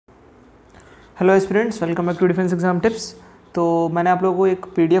Hello students, welcome back to defence exam tips. तो मैंने आप लोगों को एक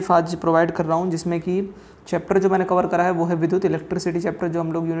पीडीएफ आज प्रोवाइड कर रहा हूँ जिसमें कि चैप्टर जो मैंने कवर करा है वो है विद्युत इलेक्ट्रिसिटी चैप्टर, जो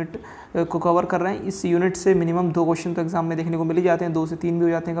हम लोग यूनिट को कवर कर रहे हैं। इस यूनिट से मिनिमम 2 क्वेश्चन तो एग्जाम में देखने को मिल ही जाते हैं, 2 से 3 भी हो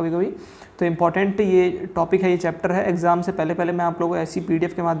जाते हैं कभी कभी। तो इंपॉर्टेंट ये टॉपिक है, ये चैप्टर है। एग्जाम से पहले मैं आप लोगों को ऐसी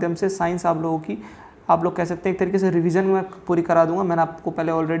पीडीएफ के माध्यम से साइंस आप लोगों की, आप लोग कह सकते हैं एक तरीके से रिवीजन में पूरी करा दूंगा। मैंने आपको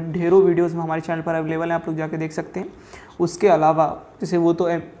पहले ऑलरेडी ढेरों वीडियोस में हमारे चैनल पर अवेलेबल हैं, आप लोग जाके देख सकते हैं। उसके अलावा जैसे वो तो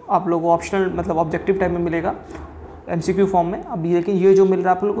आप लोगों को ऑप्शनल मतलब ऑब्जेक्टिव टाइप में मिलेगा एमसीक्यू फॉर्म में। अब लेकिन ये जो मिल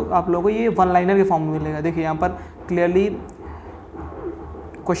रहा है आप लोगों को ये वन लाइनर के फॉर्म में मिलेगा। देखिए यहाँ पर क्लियरली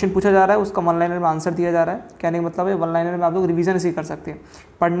क्वेश्चन पूछा जा रहा है, उसका वन लाइनर में आंसर दिया जा रहा है। कहने का मतलब है वन लाइनर में आप लोग रिवीजन इसी कर सकते हैं।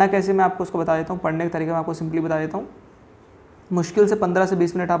 पढ़ना कैसे मैं आपको उसको बता देता हूँ, पढ़ने का तरीका मैं आपको सिंपली बता देता हूँ। मुश्किल से 15 से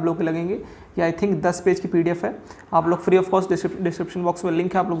 20 मिनट आप लोग के लगेंगे। ये आई थिंक 10 पेज की पीडीएफ है। आप लोग free of cost description box में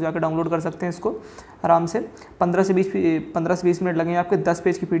लिंक है, आप लोग जाकर डाउनलोड कर सकते हैं इसको आराम से। 15 से 20 मिनट लगेंगे आपके। 10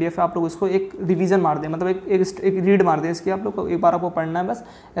 पेज की पीडीएफ है। आप लोग इसको एक रिवीजन मार दें, मतलब एक रीड मार दें इसकी। आप लोग को एक बार आपको पढ़ना है बस।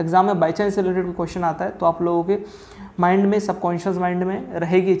 एग्जाम में बाई चांस से रिलेटेड क्वेश्चन आता है तो आप लोगों के माइंड में, सबकॉन्शियस माइंड में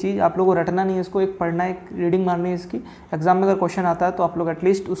रहेगी चीज़। आप लोगों को रटना नहीं है इसको, एक पढ़ना है, एक रीडिंग मारनी है इसकी। एग्जाम में अगर क्वेश्चन आता है तो आप लोग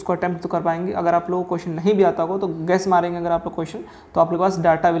एटलीस्ट उसको अटैम्प्ट तो कर पाएंगे। अगर आप लोगों को क्वेश्चन नहीं भी आता हो तो गैस मारेंगे अगर आप लोग क्वेश्चन, तो आप लोगों के पास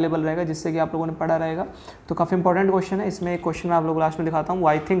डाटा अवेलेबल रहेगा जिससे कि आप लोगों ने पढ़ा रहेगा। तो काफ़ी इंपॉर्टेंट क्वेश्चन है। इसमें एक क्वेश्चन मैं आप लोग लास्ट में दिखाता हूँ, वो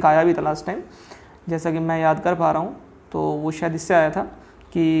आई थिंक आया भी था लास्ट टाइम, जैसा कि मैं याद कर पा रहा हूँ। तो वो शायद इससे आया था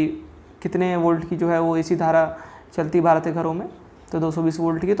कि कितने वोल्ट की जो है वो एसी धारा चलती भारत के घरों में, तो 220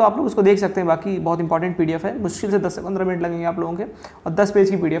 वोल्ट की। तो आप लोग उसको देख सकते हैं। बाकी बहुत इंपॉर्टेंट पीडीएफ है। मुश्किल से 10 से 15 मिनट लगेंगे आप लोगों के। और 10 पेज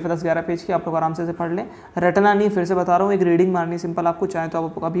की पीडीएफ है, 10-11 पेज की। आप लोग आराम से पढ़ लें। रटना नहीं, फिर से बता रहा हूँ, एक रीडिंग मारनी सिंपल। आपको चाहे तो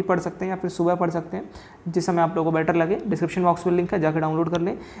आप अभी पढ़ सकते हैं या फिर सुबह पढ़ सकते हैं, जिस समय आप लोगों को बेटर लगे। डिस्क्रिप्शन बॉक्स में लिंक है, जाकर डाउनलोड कर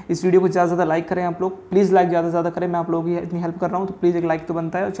लें। इस वीडियो को ज़्यादा से ज़्यादा लाइक करें आप लोग, प्लीज़ लाइक ज़्यादा से ज़्यादा करें। मैं आप लोगों की इतनी हेल्प कर रहा हूँ तो प्लीज़ एक लाइक तो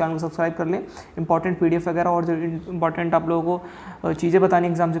बनता है। और चैनल को सब्सक्राइब कर लें। इंपॉर्टेंट पीडीएफ वगैरह और जो इंपॉर्टेंट आप लोगों को चीज़ें बतानी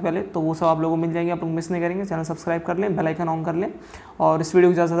एग्जाम से पहले, तो वो सब आप लोगों को मिल जाएंगे। आप लोग मिस नहीं करेंगे। चैनल सब्सक्राइब कर लें, बेल आइकन ऑन कर लें और इस वीडियो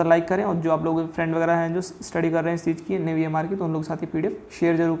को ज़्यादा से ज़्यादा लाइक करें। और जो आप लोग फ्रेंड वगैरह हैं जो स्टडी कर रहे हैं इस चीज़ की, नेवी एमआर की, तो उन लोग के साथ ही पीडीएफ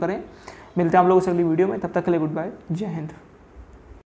शेयर जरूर करें। मिलते हैं आप लोगों से अगली वीडियो में। तब तक के लिए गुड बाय, जय हिंद।